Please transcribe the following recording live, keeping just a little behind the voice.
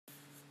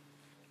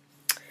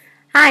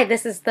Hi,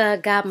 this is the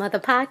Godmother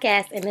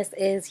Podcast, and this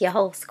is your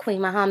host, Queen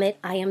Muhammad.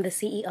 I am the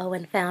CEO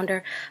and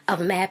founder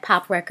of Mad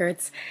Pop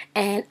Records,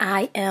 and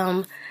I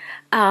am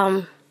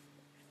the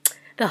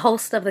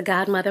host of the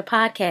Godmother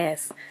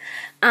Podcast.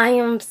 I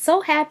am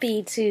so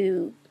happy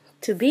to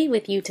be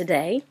with you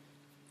today.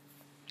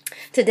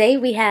 Today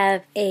we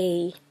have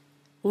a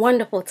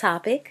wonderful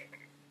topic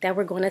that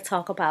we're going to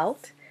talk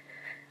about.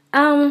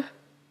 Well,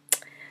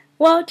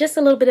 just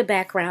a little bit of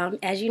background.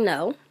 As you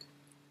know,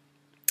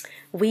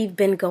 we've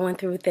been going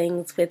through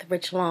things with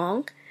Rich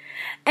Long,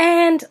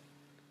 and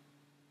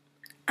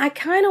I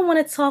kind of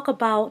want to talk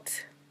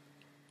about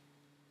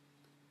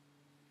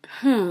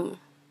a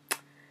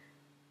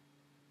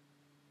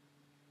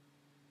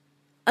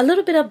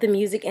little bit of the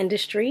music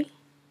industry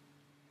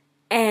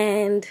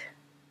and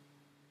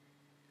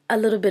a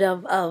little bit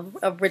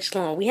of Rich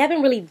Long. We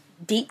haven't really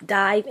deep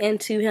dive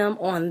into him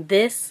on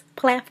this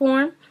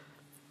platform,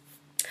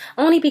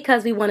 only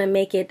because we want to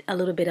make it a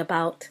little bit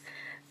about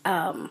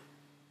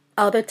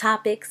other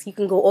topics. You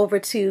can go over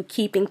to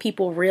Keeping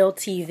People Real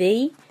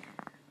TV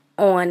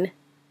on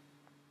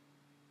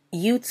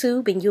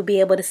YouTube, and you'll be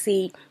able to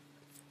see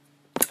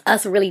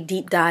us really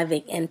deep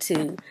diving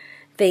into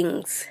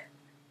things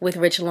with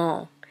Rich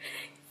Long.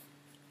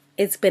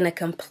 It's been a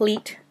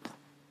complete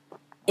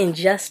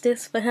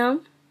injustice for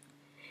him.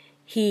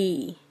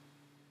 He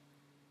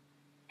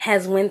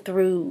has went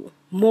through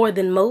more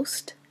than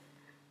most,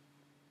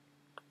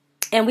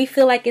 and we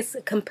feel like it's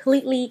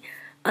completely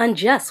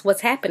unjust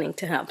what's happening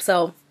to him.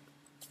 So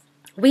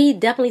we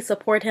definitely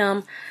support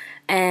him,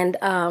 and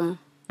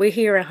we're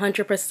here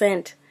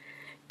 100%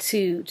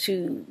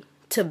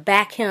 to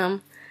back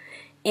him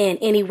in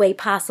any way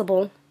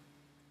possible.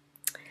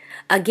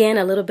 Again,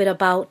 a little bit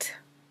about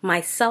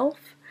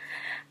myself.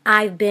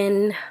 I've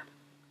been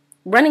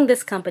running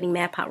this company,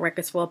 Mad Pop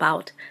Records, for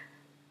about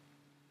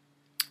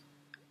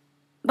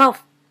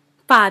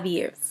 5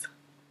 years.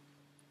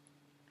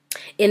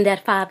 In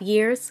that 5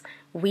 years,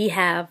 we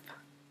have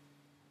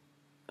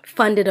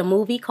funded a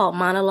movie called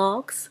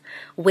Monologues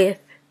with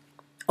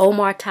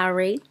Omar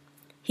Tare.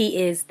 He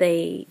is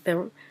the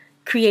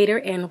creator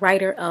and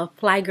writer of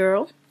Fly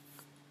Girl.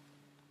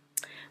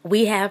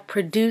 We have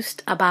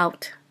produced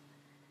about,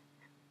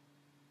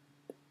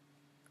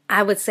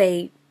 I would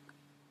say,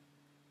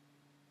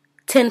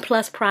 10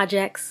 plus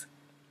projects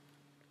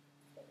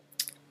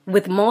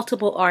with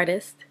multiple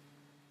artists,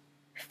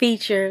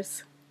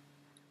 features.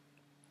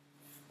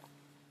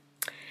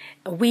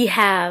 We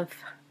have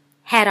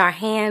had our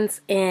hands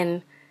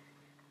in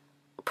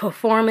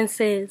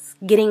performances,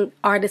 getting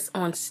artists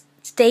on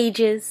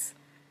stages,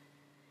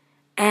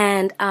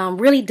 and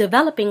really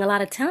developing a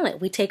lot of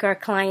talent. We take our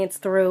clients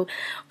through,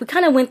 we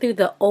kind of went through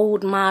the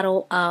old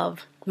model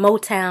of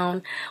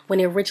Motown when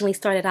it originally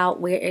started out,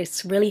 where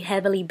it's really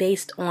heavily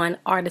based on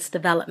artist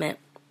development.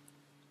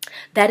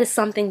 That is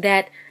something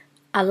that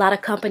a lot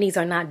of companies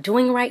are not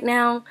doing right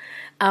now.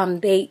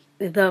 The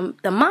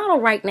model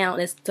right now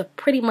is to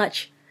pretty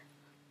much,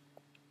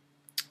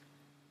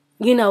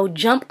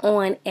 jump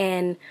on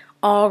an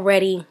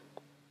already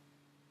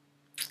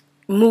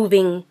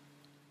moving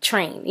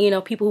train.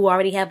 People who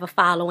already have a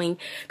following,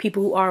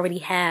 people who already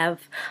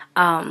have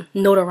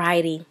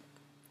notoriety.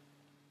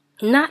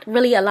 Not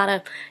really a lot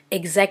of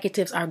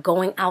executives are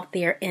going out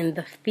there in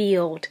the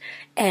field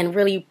and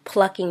really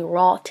plucking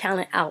raw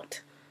talent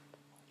out.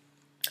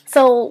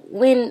 So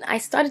when I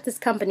started this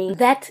company,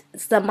 that's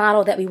the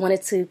model that we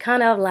wanted to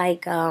kind of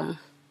like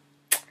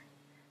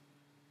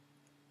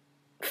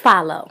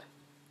follow,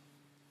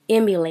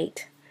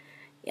 emulate.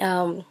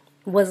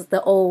 Was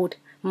the old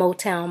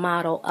Motown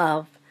model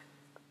of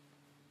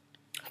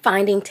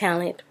finding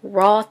talent,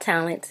 raw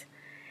talent,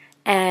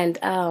 and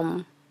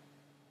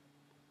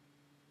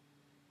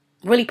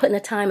really putting the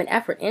time and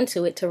effort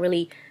into it to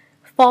really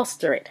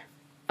foster it.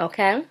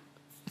 Okay?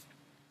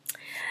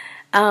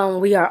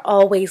 We are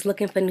always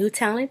looking for new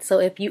talent. So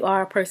if you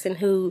are a person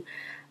who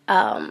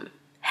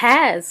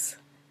has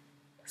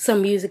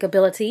some music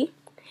ability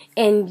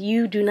and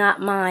you do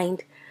not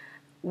mind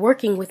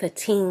working with a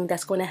team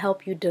that's going to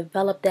help you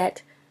develop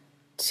that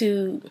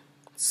to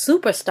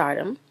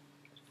superstardom,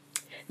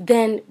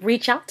 then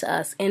reach out to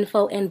us.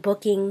 Info and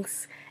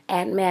bookings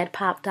at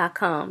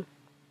madpop.com.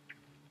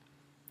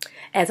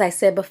 As I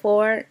said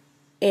before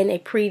in a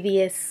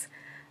previous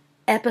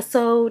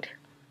episode,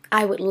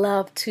 I would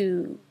love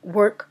to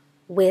work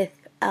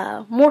with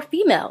more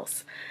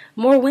females,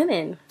 more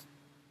women.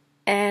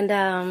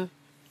 And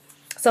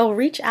so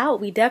reach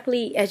out. We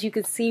definitely, as you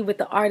can see with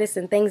the artists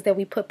and things that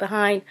we put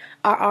behind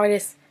our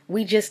artists,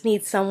 we just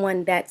need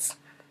someone that's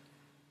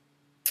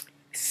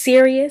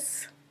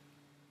serious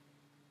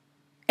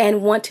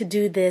and want to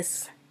do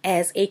this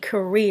as a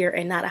career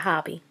and not a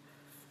hobby.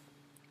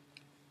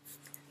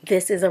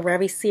 This is a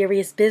very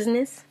serious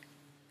business.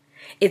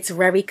 It's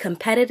very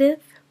competitive.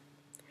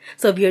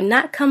 So if you're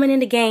not coming in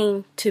the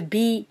game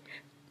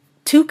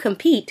to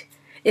compete,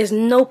 there's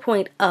no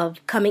point of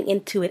coming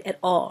into it at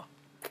all.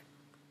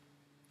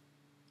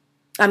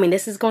 I mean,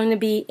 this is going to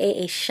be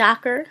a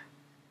shocker,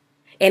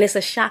 and it's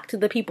a shock to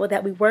the people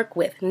that we work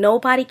with.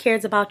 Nobody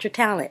cares about your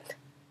talent.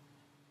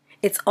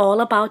 It's all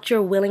about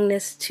your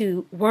willingness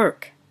to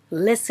work,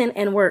 listen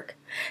and work.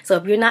 So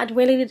if you're not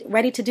really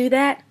ready to do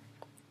that,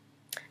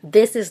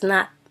 this is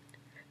not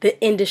the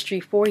industry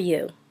for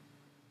you.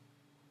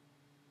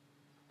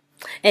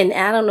 And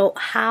I don't know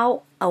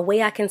how a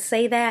way I can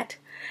say that.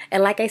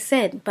 And like I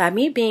said, by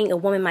me being a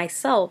woman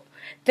myself,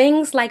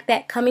 things like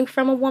that coming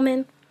from a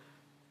woman,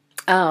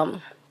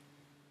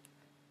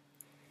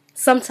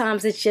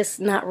 sometimes it's just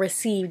not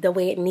received the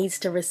way it needs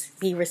to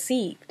be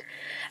received.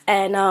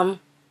 And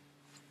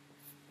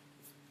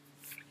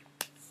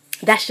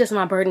that's just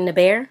my burden to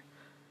bear.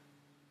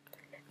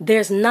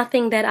 There's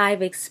nothing that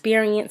I've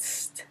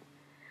experienced,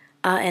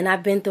 and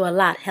I've been through a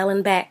lot, hell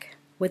and back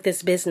with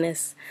this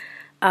business.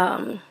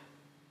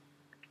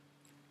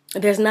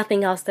 There's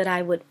nothing else that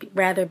I would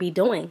rather be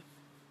doing.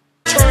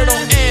 Eternal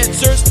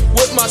answers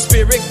with my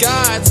spirit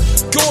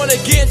guides, going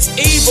against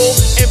evil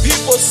and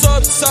people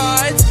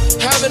subside,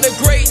 having a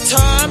great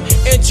time,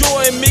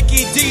 enjoying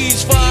Mickey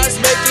D's vibes,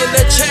 making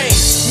a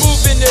change,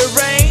 moving in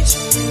range,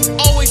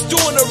 always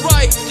doing the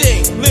right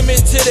thing,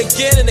 limited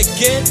again and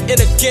again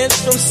and again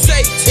from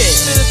Satan.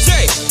 To the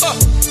day,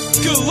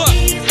 good luck,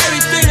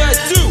 everything I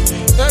do,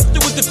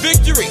 after with the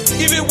victory,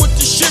 even with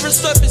the shivers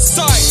stuff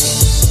inside,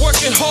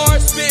 working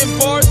hard, spitting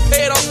bars,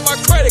 paying off my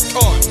credit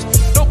cards.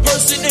 No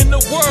person in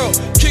the world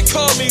can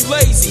call me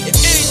lazy. If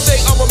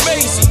anything, I'm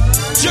amazing.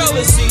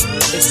 Jealousy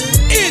is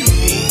in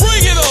me.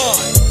 Bring it on.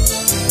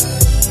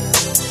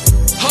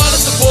 Hot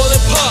as a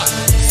boiling pot.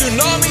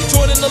 Tsunami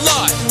joining the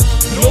lot.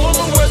 No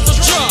more words of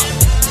drop.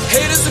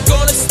 Haters are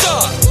gonna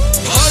stop.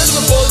 Hot as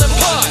a boiling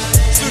pot.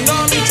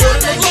 Tsunami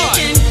joining the lot.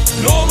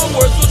 No more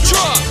words will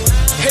drop.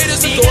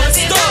 Haters are gonna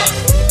stop.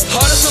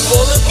 Hot as a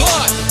boiling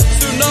pot.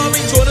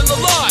 Tsunami joining the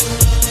lot.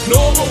 No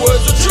more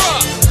words will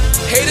drop.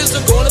 Haters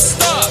are gonna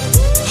stop.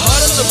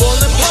 Hot as a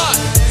boiling pot.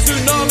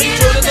 Tsunami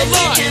joining the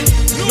lot.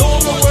 No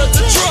more words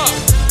to drop.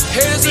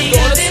 Haters are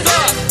gonna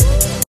stop.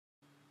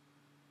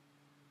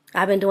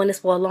 I've been doing this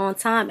for a long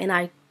time and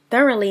I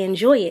thoroughly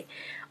enjoy it.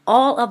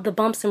 All of the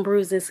bumps and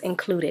bruises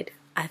included.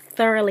 I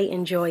thoroughly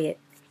enjoy it.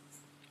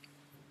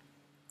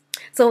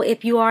 So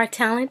if you are a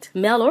talent,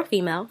 male or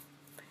female,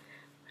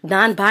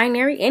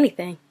 non-binary,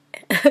 anything,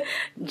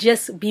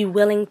 just be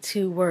willing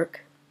to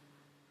work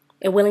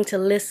and willing to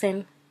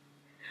listen,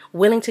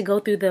 willing to go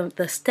through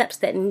the steps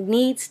that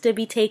needs to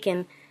be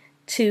taken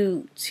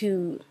to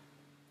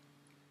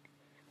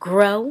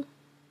grow,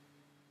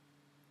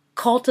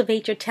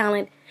 cultivate your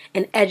talent,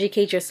 and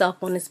educate yourself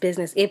on this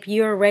business. If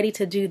you're ready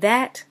to do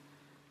that,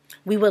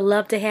 we would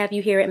love to have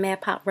you here at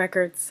Mad Pop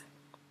Records.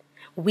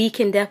 We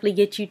can definitely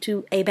get you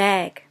to a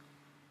bag.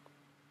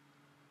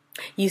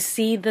 You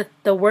see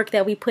the work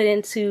that we put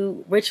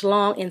into Rich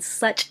Long in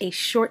such a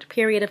short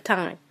period of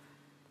time.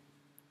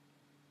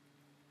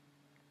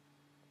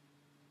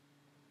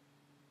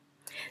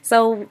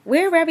 So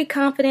we're very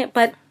confident,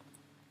 but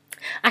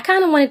I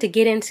kind of wanted to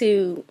get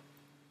into,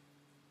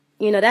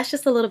 that's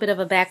just a little bit of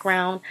a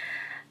background.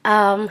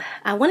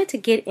 I wanted to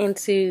get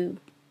into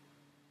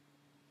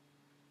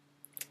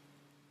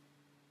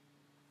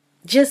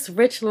just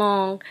Rich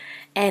Long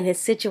and his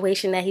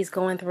situation that he's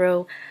going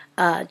through,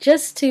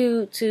 just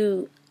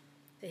to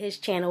his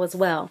channel as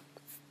well.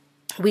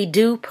 We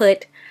do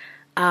put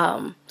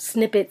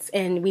snippets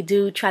and we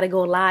do try to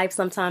go live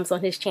sometimes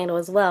on his channel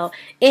as well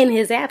in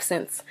his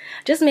absence,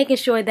 just making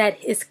sure that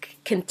it's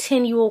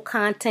continual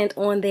content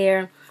on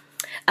there.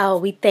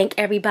 We thank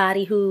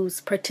everybody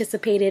who's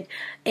participated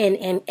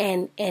in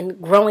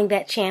growing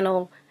that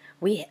channel.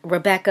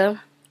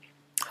 Rebecca,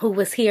 who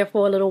was here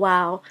for a little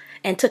while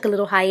and took a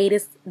little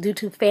hiatus due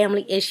to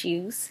family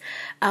issues.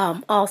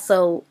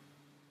 Also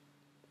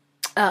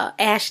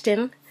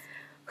Ashton,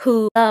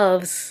 who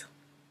loves,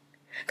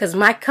 because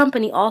my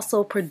company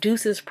also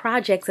produces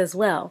projects as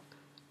well.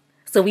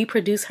 So we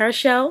produce her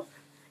show,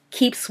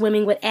 Keep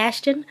Swimming with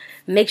Ashton.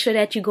 Make sure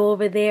that you go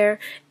over there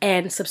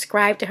and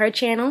subscribe to her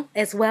channel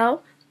as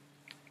well.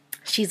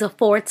 She's a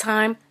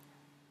 4-time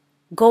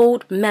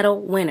gold medal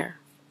winner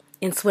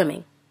in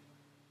swimming.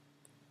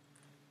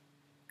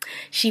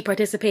 She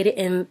participated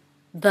in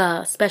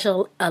the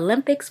Special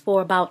Olympics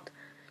for about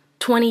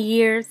 20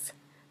 years.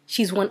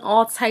 She's won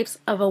all types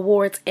of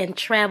awards and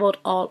traveled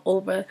all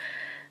over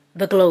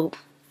the globe.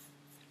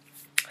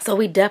 So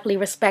we definitely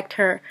respect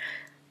her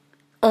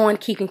on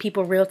Keeping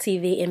People Real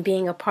TV and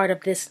being a part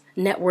of this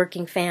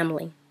networking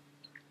family.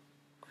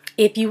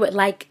 If you would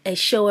like a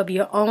show of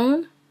your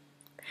own,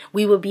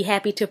 we would be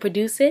happy to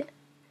produce it.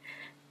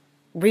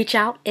 Reach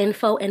out,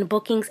 info and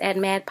bookings at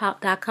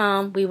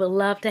madpop.com. We would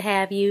love to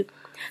have you.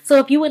 So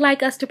if you would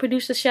like us to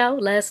produce a show,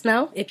 let us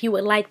know. If you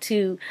would like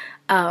to,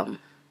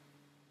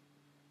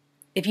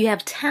 if you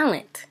have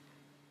talent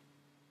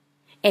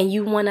and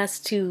you want us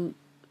to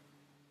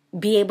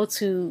be able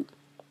to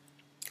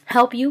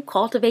help you,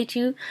 cultivate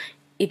you,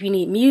 if you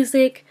need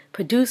music,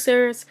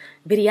 producers,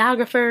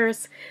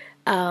 videographers,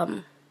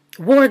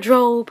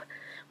 wardrobe,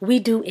 we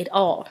do it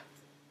all.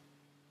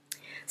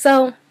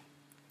 So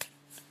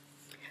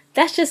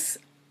I just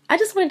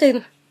wanted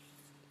to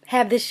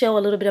have this show a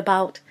little bit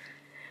about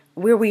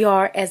where we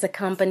are as a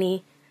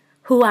company,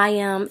 who I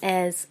am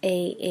as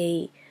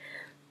a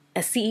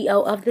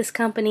CEO of this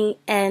company,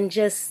 and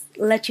just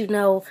let you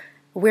know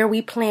where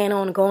we plan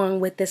on going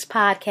with this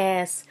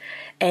podcast.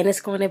 And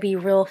it's going to be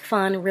real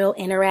fun, real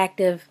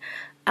interactive.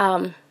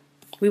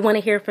 We want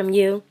to hear from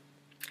you.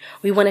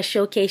 We want to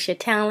showcase your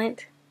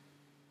talent.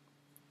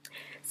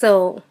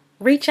 So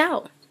reach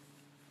out.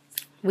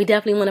 We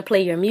definitely want to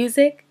play your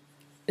music.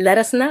 Let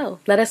us know.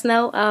 Let us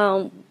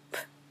know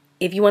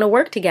if you want to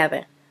work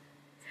together.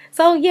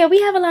 So yeah,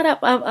 we have a lot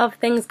of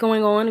things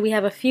going on. We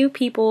have a few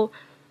people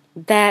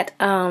that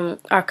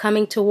are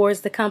coming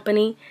towards the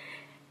company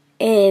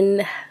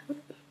in a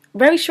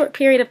very short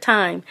period of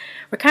time.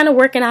 We're kind of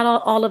working out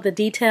all of the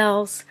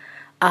details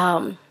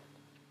and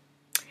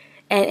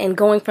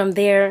going from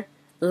there.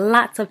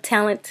 Lots of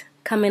talent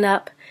coming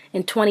up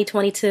in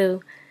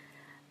 2022,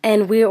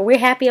 and we're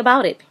happy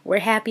about it. We're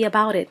happy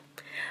about it.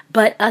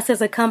 But us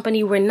as a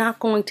company, we're not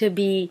going to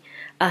be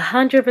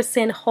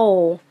 100%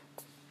 whole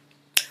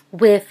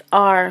with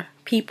our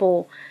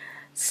people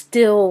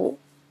still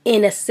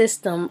in a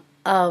system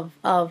of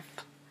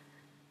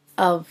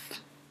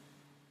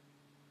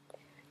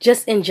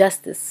just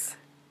injustice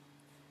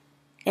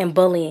and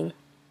bullying.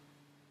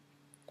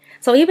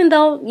 So even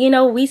though,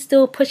 we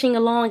still pushing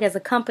along as a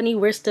company,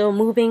 we're still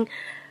moving,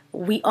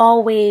 we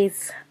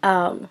always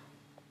going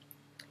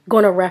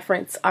to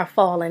reference our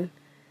fallen.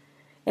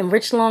 And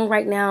Rich Long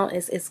right now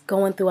is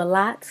going through a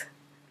lot.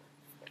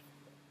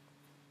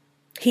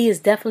 He is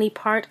definitely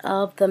part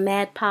of the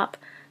Mad Pop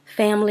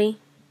family.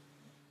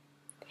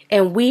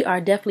 And we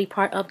are definitely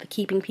part of the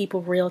Keeping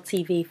People Real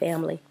TV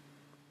family.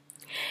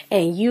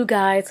 And you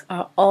guys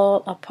are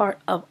all a part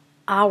of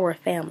our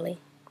family.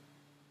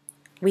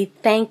 We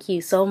thank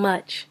you so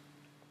much.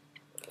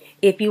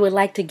 If you would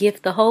like to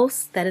gift the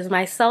host, that is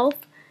myself,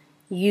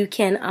 you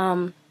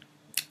can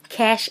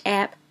Cash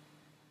App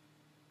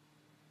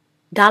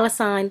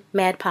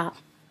 $MadPop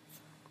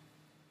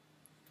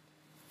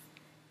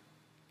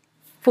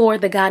for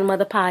the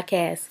Godmother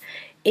Podcast.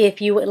 If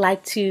you would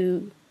like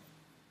to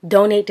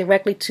donate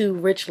directly to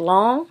Rich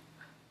Long,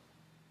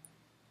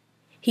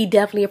 he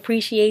definitely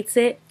appreciates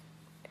it.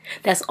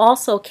 That's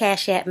also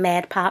Cash App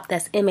MadPop.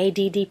 That's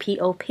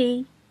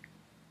MADDPOP.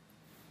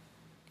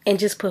 And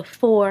just put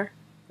for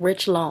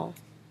Rich Long.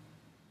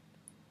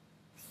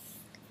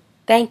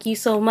 Thank you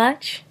so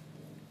much.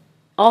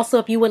 Also,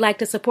 if you would like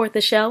to support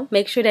the show,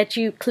 make sure that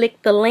you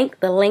click the link,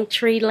 the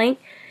Linktree link.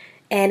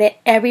 And at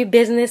every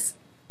business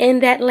in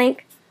that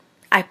link,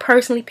 I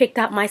personally picked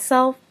out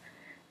myself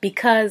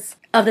because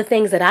of the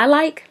things that I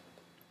like.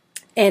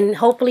 And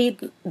hopefully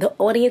the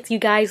audience, you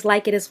guys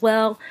like it as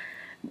well.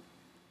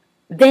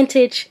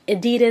 Vintage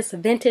Adidas,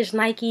 vintage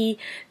Nike,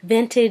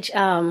 vintage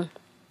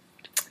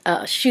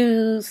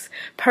shoes,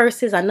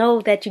 purses. I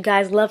know that you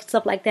guys love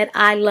stuff like that.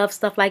 I love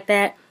stuff like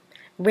that.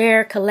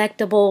 Rare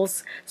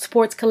collectibles,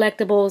 sports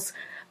collectibles,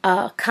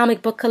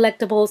 comic book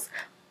collectibles,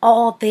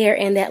 all there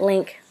in that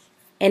link.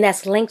 And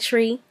that's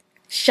Linktree,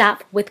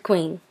 Shop with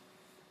Queen.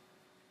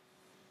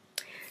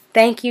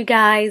 Thank you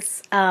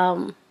guys.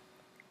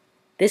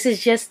 This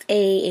is just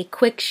a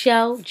quick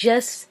show,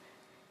 just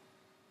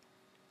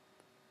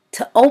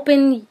to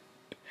open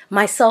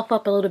myself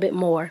up a little bit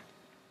more.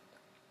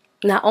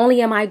 Not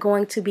only am I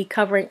going to be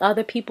covering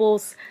other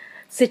people's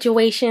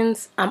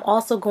situations, I'm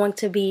also going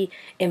to be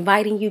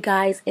inviting you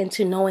guys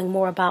into knowing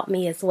more about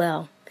me as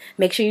well.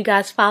 Make sure you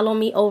guys follow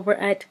me over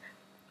at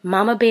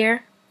Mama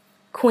Bear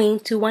Queen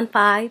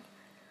 215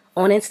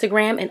 on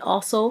Instagram, and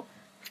also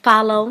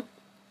follow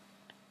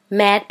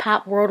Mad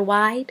Pop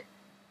Worldwide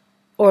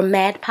or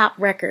Mad Pop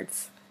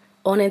Records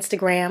on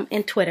Instagram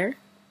and Twitter.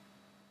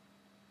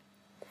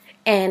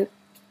 And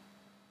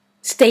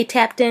stay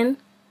tapped in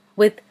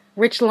with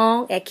Rich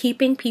Long at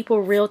Keeping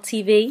People Real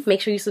TV.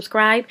 Make sure you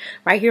subscribe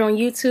right here on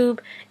YouTube,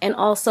 and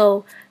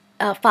also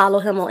follow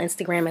him on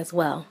Instagram as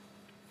well.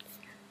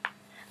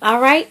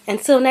 All right,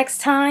 until next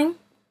time.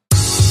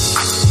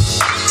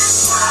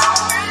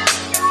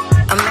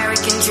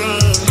 American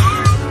dream.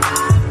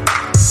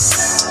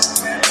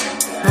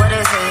 What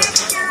is it?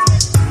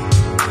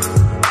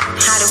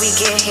 How do we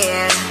get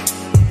here?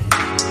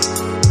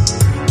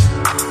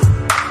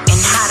 And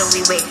how do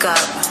we wake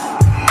up?